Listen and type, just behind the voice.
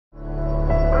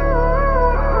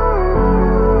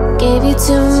Gave you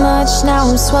too much, now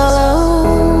I'm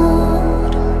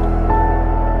swallowed.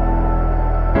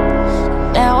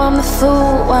 Now I'm the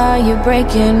fool while you're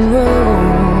breaking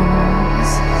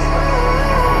rules.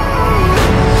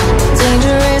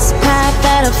 Dangerous path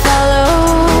that I follow.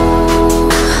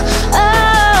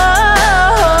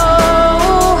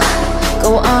 Oh,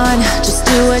 go on, just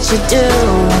do what you do.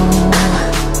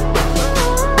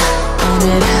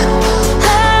 And it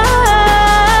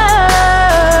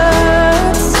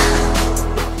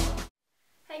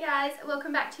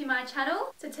welcome back to my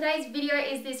channel. So today's video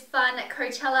is this fun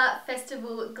Coachella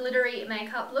festival glittery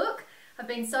makeup look. I've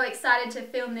been so excited to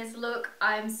film this look.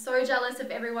 I'm so jealous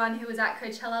of everyone who was at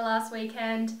Coachella last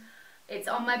weekend. It's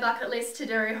on my bucket list to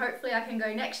do. Hopefully I can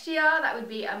go next year. That would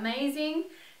be amazing.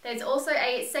 There's also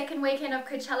a second weekend of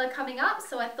Coachella coming up,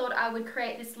 so I thought I would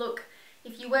create this look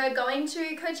if you were going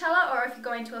to Coachella, or if you're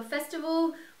going to a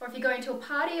festival, or if you're going to a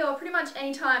party, or pretty much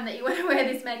any time that you want to wear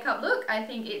this makeup look. I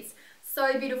think it's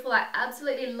so beautiful. I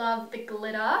absolutely love the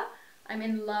glitter. I'm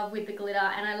in love with the glitter,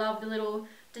 and I love the little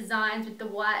designs with the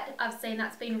white. I've seen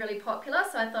that's been really popular,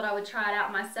 so I thought I would try it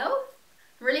out myself.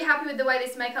 I'm really happy with the way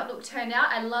this makeup look turned out.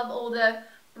 I love all the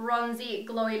bronzy,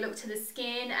 glowy look to the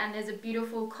skin, and there's a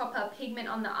beautiful copper pigment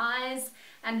on the eyes,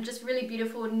 and just really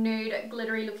beautiful nude,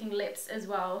 glittery looking lips as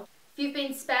well. If you've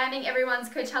been spamming everyone's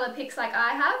Coachella pics like I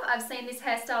have, I've seen this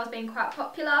hairstyle has been quite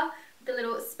popular. The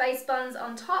little space buns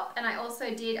on top, and I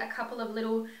also did a couple of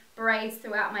little braids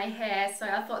throughout my hair, so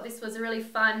I thought this was a really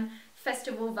fun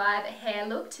festival vibe hair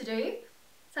look to do.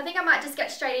 So I think I might just get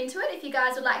straight into it. If you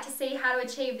guys would like to see how to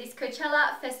achieve this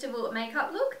Coachella festival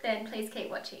makeup look, then please keep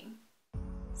watching.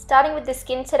 Starting with the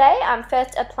skin today, I'm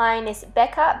first applying this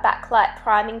Becca Backlight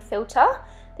priming filter.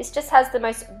 This just has the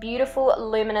most beautiful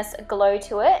luminous glow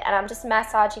to it, and I'm just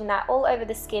massaging that all over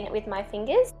the skin with my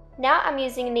fingers. Now I'm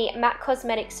using the MAC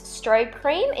Cosmetics Strobe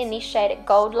Cream in the shade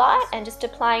Goldlite, and just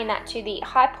applying that to the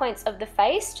high points of the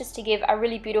face just to give a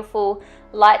really beautiful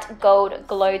light gold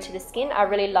glow to the skin. I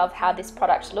really love how this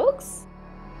product looks.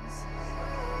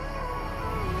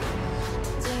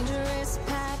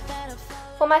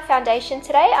 For my foundation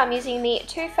today, I'm using the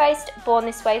Too Faced Born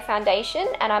This Way foundation,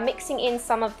 and I'm mixing in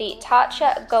some of the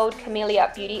Tatcha Gold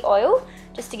Camellia Beauty Oil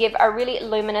just to give a really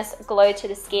luminous glow to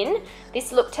the skin.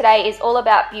 This look today is all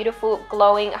about beautiful,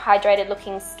 glowing, hydrated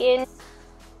looking skin.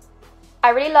 I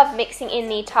really love mixing in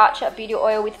the Tatcha Beauty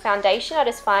Oil with foundation. I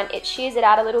just find it shears it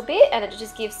out a little bit, and it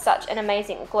just gives such an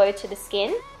amazing glow to the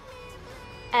skin.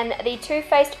 And the Too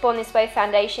Faced Born This Way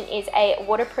foundation is a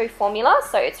waterproof formula,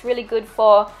 so it's really good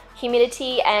for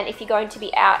humidity, and if you're going to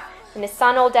be out in the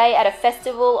sun all day at a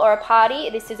festival or a party,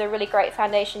 this is a really great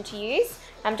foundation to use.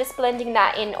 I'm just blending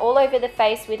that in all over the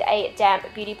face with a damp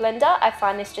beauty blender. I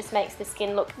find this just makes the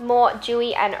skin look more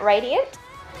dewy and radiant.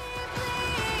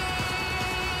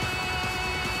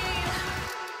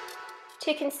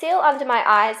 To conceal under my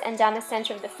eyes and down the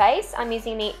center of the face, I'm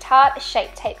using the Tarte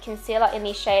Shape Tape Concealer in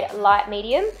the shade Light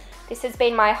Medium. This has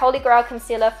been my holy grail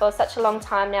concealer for such a long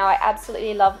time now. I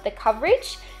absolutely love the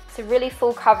coverage. It's a really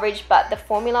full coverage, but the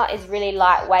formula is really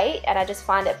lightweight, and I just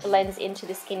find it blends into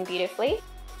the skin beautifully.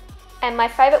 And my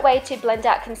favorite way to blend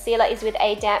out concealer is with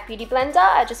a damp beauty blender.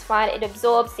 I just find it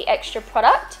absorbs the extra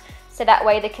product, so that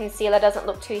way the concealer doesn't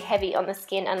look too heavy on the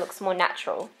skin and looks more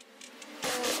natural.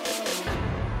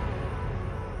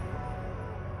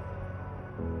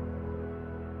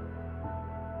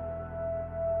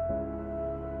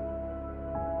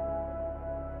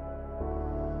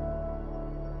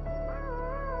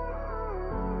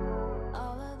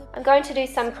 I'm going to do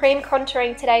some cream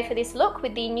contouring today for this look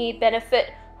with the new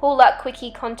Benefit Hoola Quickie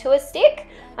Contour Stick.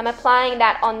 I'm applying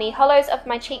that on the hollows of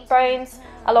my cheekbones,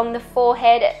 along the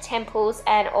forehead, temples,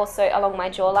 and also along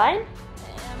my jawline.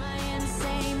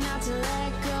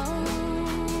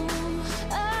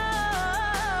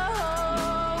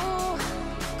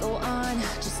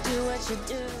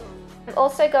 I'm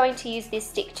also going to use this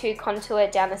stick to contour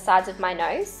down the sides of my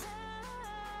nose.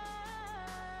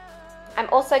 I'm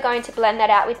also going to blend that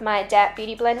out with my damp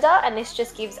beauty blender, and this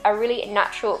just gives a really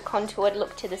natural contoured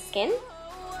look to the skin.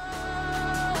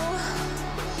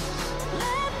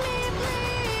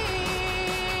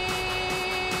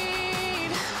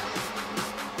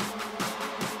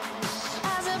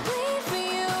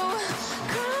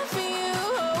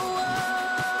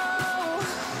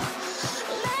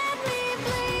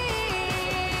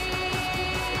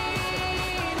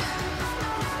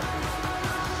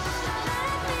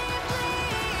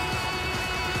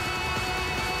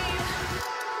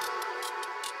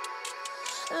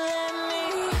 Let me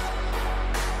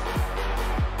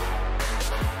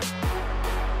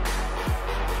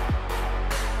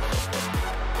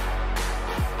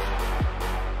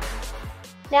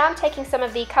Now I'm taking some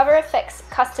of the Cover FX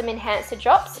Custom Enhancer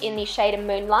drops in the shade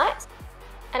Moonlight,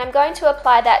 and I'm going to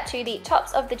apply that to the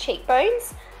tops of the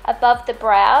cheekbones, above the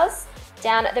brows,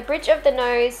 down at the bridge of the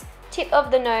nose, tip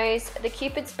of the nose, the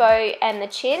cupid's bow and the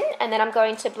chin, and then I'm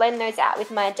going to blend those out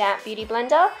with my damp beauty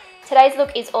blender. Today's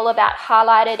look is all about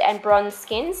highlighted and bronzed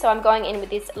skin, so I'm going in with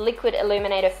this liquid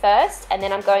illuminator first, and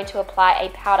then I'm going to apply a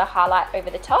powder highlight over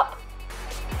the top.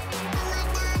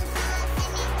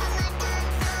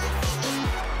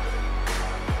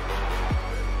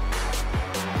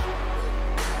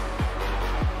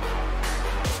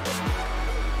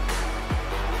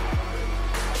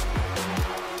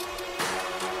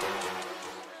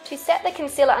 To set the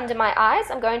concealer under my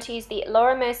eyes, I'm going to use the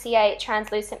Laura Mercier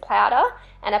translucent powder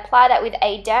and apply that with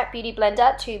a damp beauty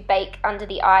blender to bake under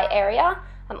the eye area.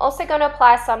 I'm also going to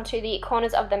apply some to the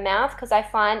corners of the mouth because I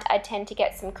find I tend to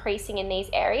get some creasing in these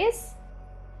areas.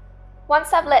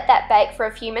 Once I've let that bake for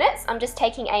a few minutes, I'm just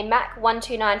taking a MAC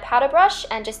 129 powder brush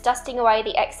and just dusting away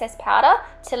the excess powder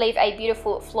to leave a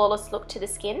beautiful flawless look to the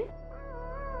skin.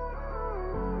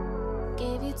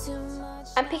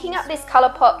 I'm picking up this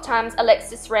Colourpop x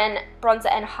Alexis Ren bronzer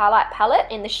and highlight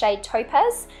palette in the shade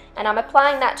Topaz, and I'm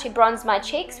applying that to bronze my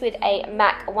cheeks with a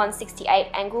MAC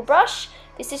 168 angle brush.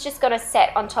 This is just going to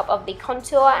set on top of the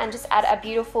contour and just add a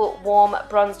beautiful warm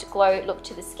bronzed glow look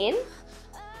to the skin.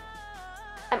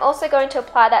 I'm also going to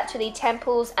apply that to the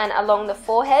temples and along the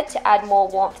forehead to add more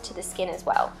warmth to the skin as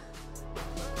well.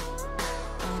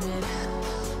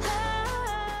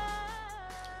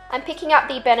 I'm picking up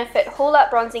the Benefit Hoola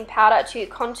bronzing powder to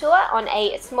contour on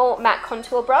a small matte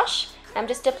contour brush. I'm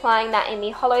just applying that in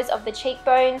the hollows of the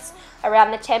cheekbones,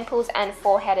 around the temples and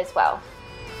forehead as well.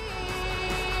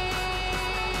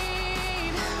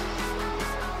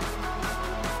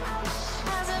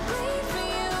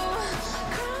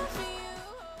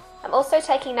 I'm also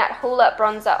taking that Hoola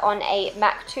bronzer on a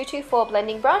MAC 224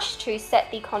 blending brush to set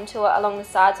the contour along the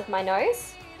sides of my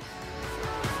nose.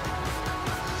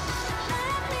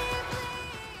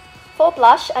 For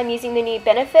blush, I'm using the new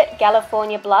Benefit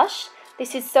Galifornia blush.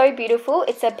 This is so beautiful.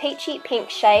 It's a peachy pink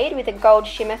shade with a gold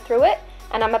shimmer through it,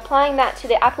 and I'm applying that to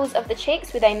the apples of the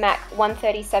cheeks with a MAC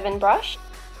 137 brush.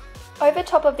 Over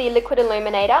top of the liquid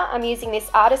illuminator, I'm using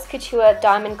this Artist Couture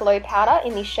Diamond Glow powder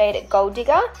in the shade Gold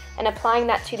Digger and applying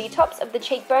that to the tops of the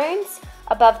cheekbones,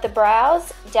 above the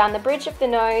brows, down the bridge of the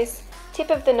nose, tip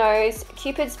of the nose,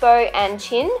 cupid's bow and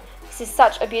chin. This is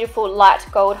such a beautiful light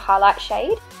gold highlight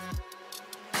shade.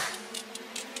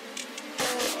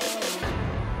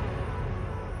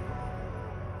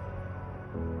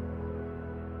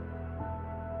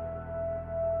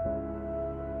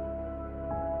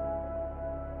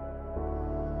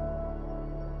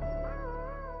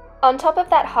 On top of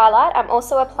that highlight, I'm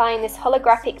also applying this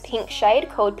holographic pink shade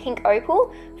called Pink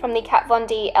Opal from the Kat Von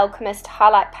D Alchemist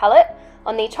highlight palette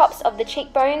on the tops of the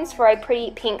cheekbones for a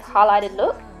pretty pink highlighted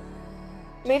look.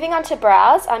 Moving on to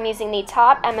brows, I'm using the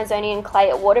Tarte Amazonian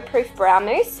Clay Waterproof Brow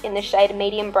Mousse in the shade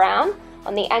Medium Brown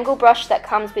on the angle brush that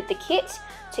comes with the kit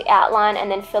to outline and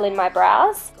then fill in my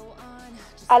brows.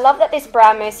 I love that this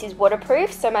brow mousse is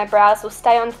waterproof, so my brows will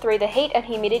stay on through the heat and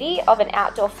humidity of an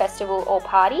outdoor festival or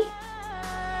party.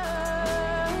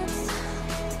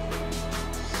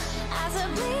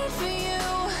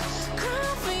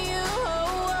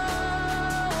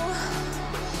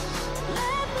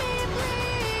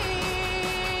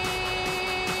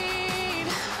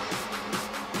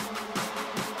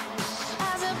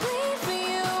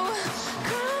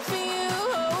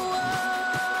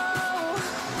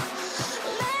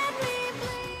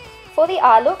 For the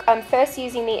eye look, I'm first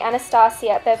using the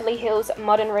Anastasia Beverly Hills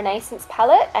Modern Renaissance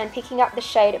palette and picking up the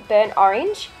shade Burnt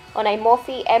Orange on a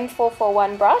Morphe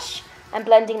M441 brush and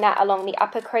blending that along the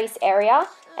upper crease area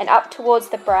and up towards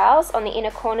the brows on the inner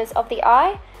corners of the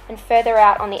eye and further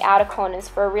out on the outer corners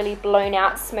for a really blown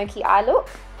out smoky eye look.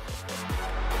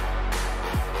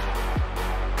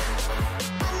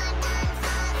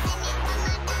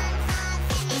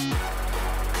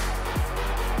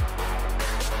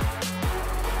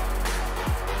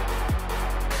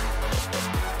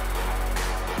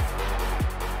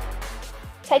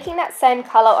 Taking that same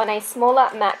colour on a smaller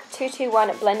MAC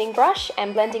 221 blending brush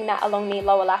and blending that along the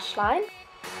lower lash line.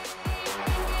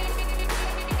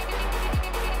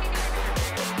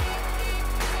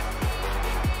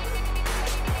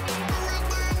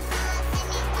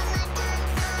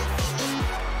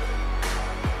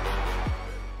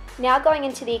 Now going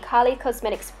into the Kylie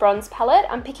Cosmetics bronze palette,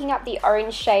 I'm picking up the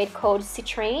orange shade called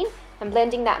Citrine and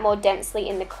blending that more densely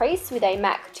in the crease with a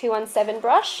MAC 217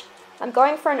 brush. I'm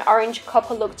going for an orange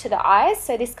copper look to the eyes,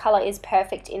 so this colour is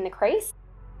perfect in the crease.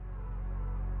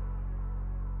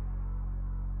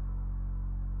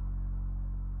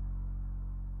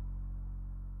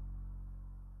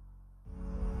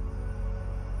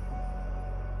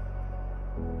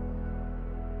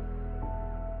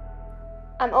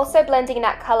 I'm also blending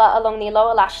that colour along the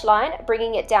lower lash line,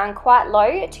 bringing it down quite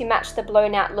low to match the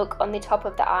blown out look on the top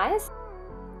of the eyes.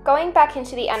 Going back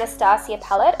into the Anastasia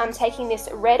palette, I'm taking this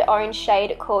red-orange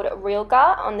shade called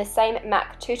Realgar on the same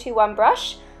MAC 221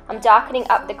 brush. I'm darkening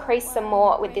up the crease some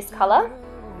more with this colour.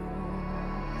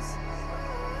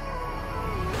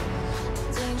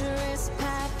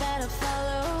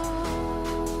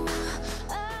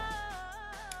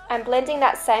 I'm blending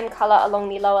that same colour along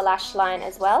the lower lash line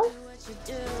as well.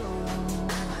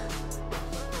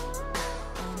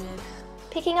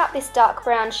 Picking up this dark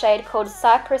brown shade called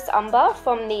Cypress Umber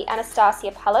from the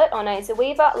Anastasia palette on a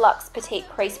Zoeva Luxe Petite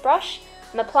Crease brush.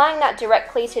 I'm applying that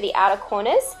directly to the outer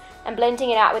corners and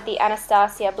blending it out with the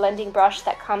Anastasia blending brush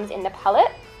that comes in the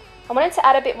palette. I wanted to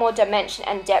add a bit more dimension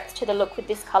and depth to the look with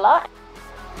this colour.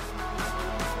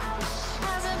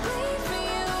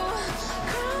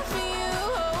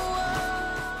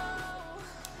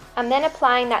 I'm then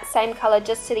applying that same colour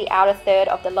just to the outer third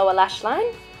of the lower lash line.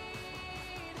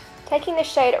 Taking the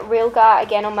shade Realgar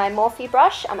again on my Morphe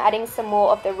brush, I'm adding some more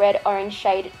of the red-orange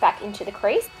shade back into the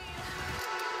crease.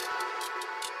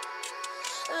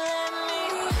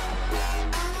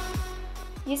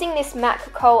 Using this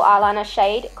MAC Kohl eyeliner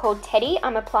shade called Teddy,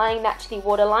 I'm applying that to the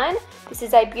waterline. This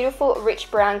is a beautiful rich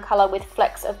brown colour with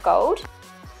flecks of gold.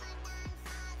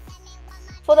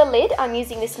 For the lid, I'm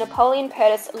using this Napoleon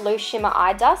Purtis Loose Shimmer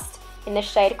Eye Dust in the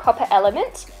shade Copper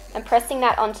Element and pressing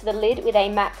that onto the lid with a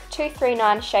MAC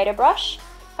 239 shader brush.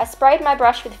 I sprayed my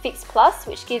brush with Fix Plus,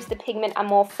 which gives the pigment a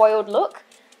more foiled look.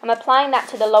 I'm applying that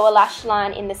to the lower lash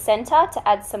line in the centre to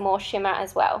add some more shimmer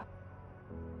as well.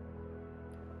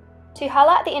 To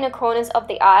highlight the inner corners of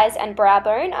the eyes and brow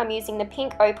bone, I'm using the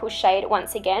pink Opal shade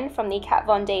once again from the Kat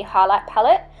Von D highlight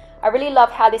palette. I really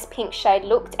love how this pink shade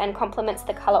looked and complements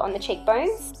the colour on the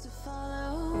cheekbones.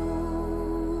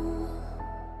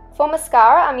 For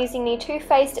mascara, I'm using the Too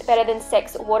Faced Better Than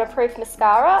Sex Waterproof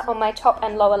Mascara on my top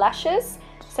and lower lashes,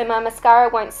 so my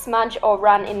mascara won't smudge or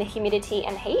run in the humidity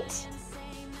and heat.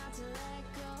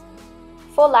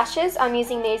 For lashes, I'm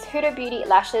using these Huda Beauty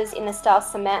lashes in the style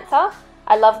Samantha.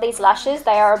 I love these lashes,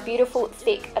 they are beautiful,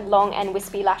 thick, long and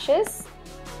wispy lashes.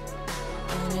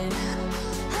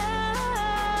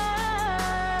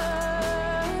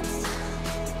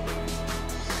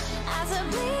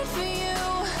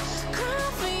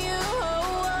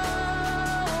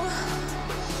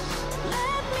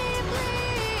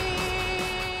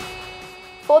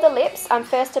 For the lips, I'm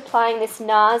first applying this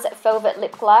NARS Velvet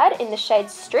Lip Glide in the shade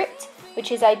Stripped,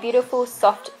 which is a beautiful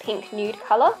soft pink nude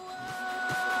colour.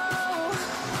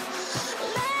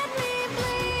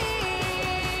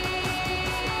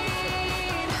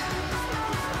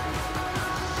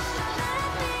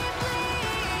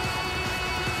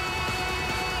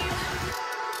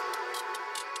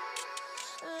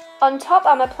 On top,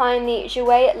 I'm applying the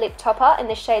Jouer Lip Topper in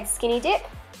the shade Skinny Dip.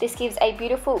 This gives a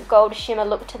beautiful gold shimmer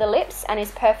look to the lips and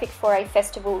is perfect for a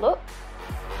festival look.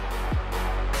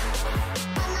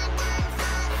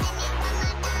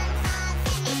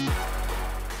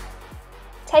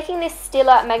 Taking this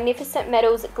Stila Magnificent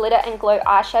Metals Glitter and Glow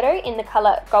eyeshadow in the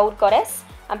colour Gold Goddess,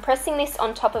 I'm pressing this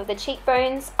on top of the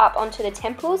cheekbones up onto the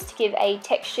temples to give a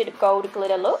textured gold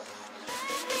glitter look.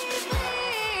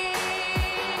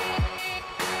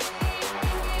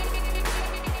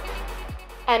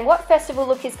 And what festival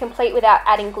look is complete without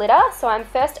adding glitter? So I'm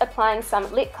first applying some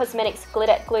Lip Cosmetics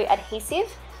Glitter Glue Adhesive,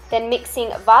 then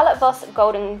mixing Violet Voss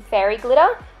Golden Fairy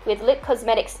Glitter with Lip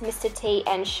Cosmetics Mr. T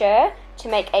and Cher to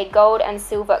make a gold and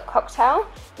silver cocktail.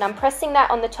 And I'm pressing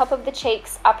that on the top of the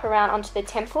cheeks up around onto the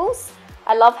temples.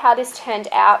 I love how this turned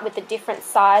out with the different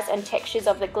size and textures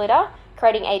of the glitter,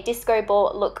 creating a disco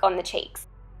ball look on the cheeks.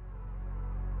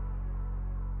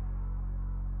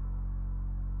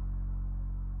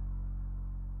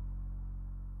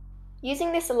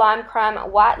 Using this Limecrime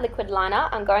white liquid liner,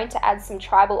 I'm going to add some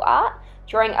tribal art,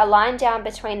 drawing a line down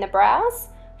between the brows,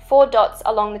 4 dots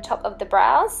along the top of the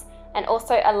brows, and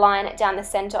also a line down the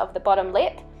centre of the bottom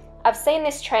lip. I've seen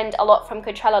this trend a lot from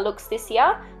Coachella looks this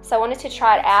year, so I wanted to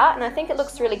try it out, and I think it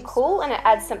looks really cool and it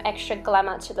adds some extra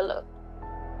glamour to the look.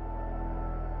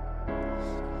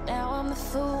 Now I'm the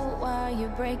fool while you're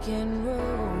breaking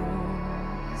rules.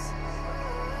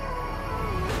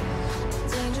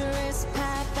 Dangerous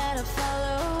path that I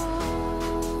follow.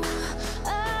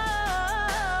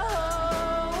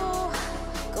 Oh,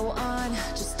 go on,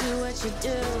 just do what you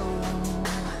do.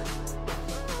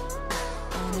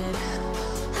 And it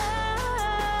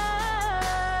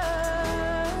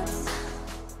hurts.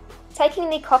 Taking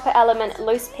the Copper Element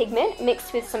loose pigment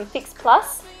mixed with some Fix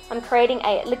Plus, I'm creating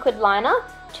a liquid liner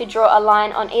to draw a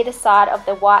line on either side of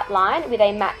the white line with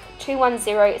a MAC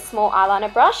 210 small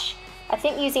eyeliner brush. I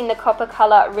think using the copper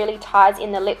colour really ties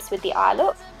in the lips with the eye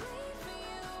look.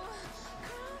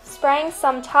 Spraying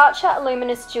some Tatcha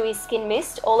Luminous Dewy Skin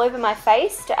Mist all over my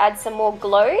face to add some more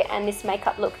glow, and this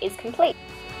makeup look is complete.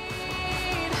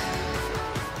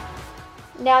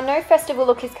 Now, no festival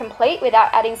look is complete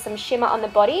without adding some shimmer on the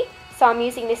body, so I'm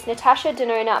using this Natasha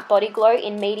Denona Body Glow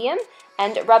in medium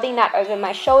and rubbing that over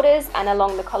my shoulders and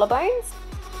along the collarbones.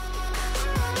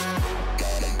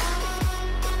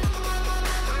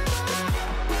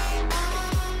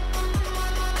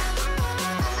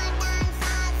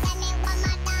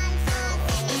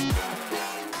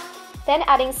 Then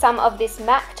adding some of this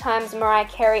MAC x Mariah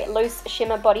Carey Loose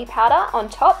Shimmer Body Powder on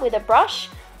top with a brush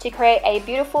to create a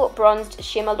beautiful bronzed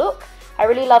shimmer look. I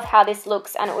really love how this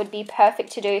looks, and it would be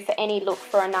perfect to do for any look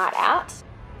for a night out.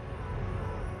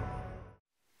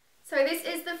 So this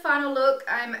is the final look.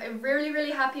 I'm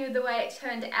really happy with the way it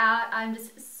turned out. I'm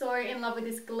just so in love with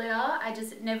this glitter. I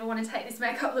just never want to take this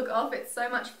makeup look off. It's so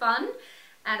much fun.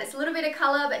 And it's a little bit of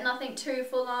colour but nothing too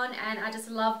full on, and I just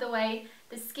love the way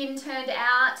the skin turned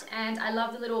out, and I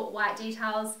love the little white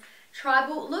details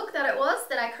tribal look that it was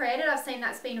that I created. I've seen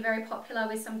that's been very popular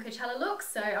with some Coachella looks,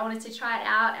 so I wanted to try it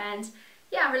out, and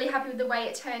yeah, I'm really happy with the way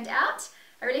it turned out.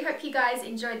 I really hope you guys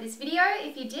enjoyed this video.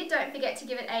 If you did, don't forget to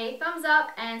give it a thumbs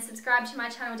up and subscribe to my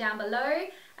channel down below.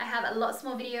 I have lots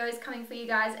more videos coming for you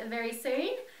guys very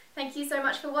soon. Thank you so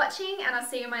much for watching, and I'll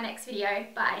see you in my next video.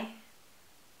 Bye.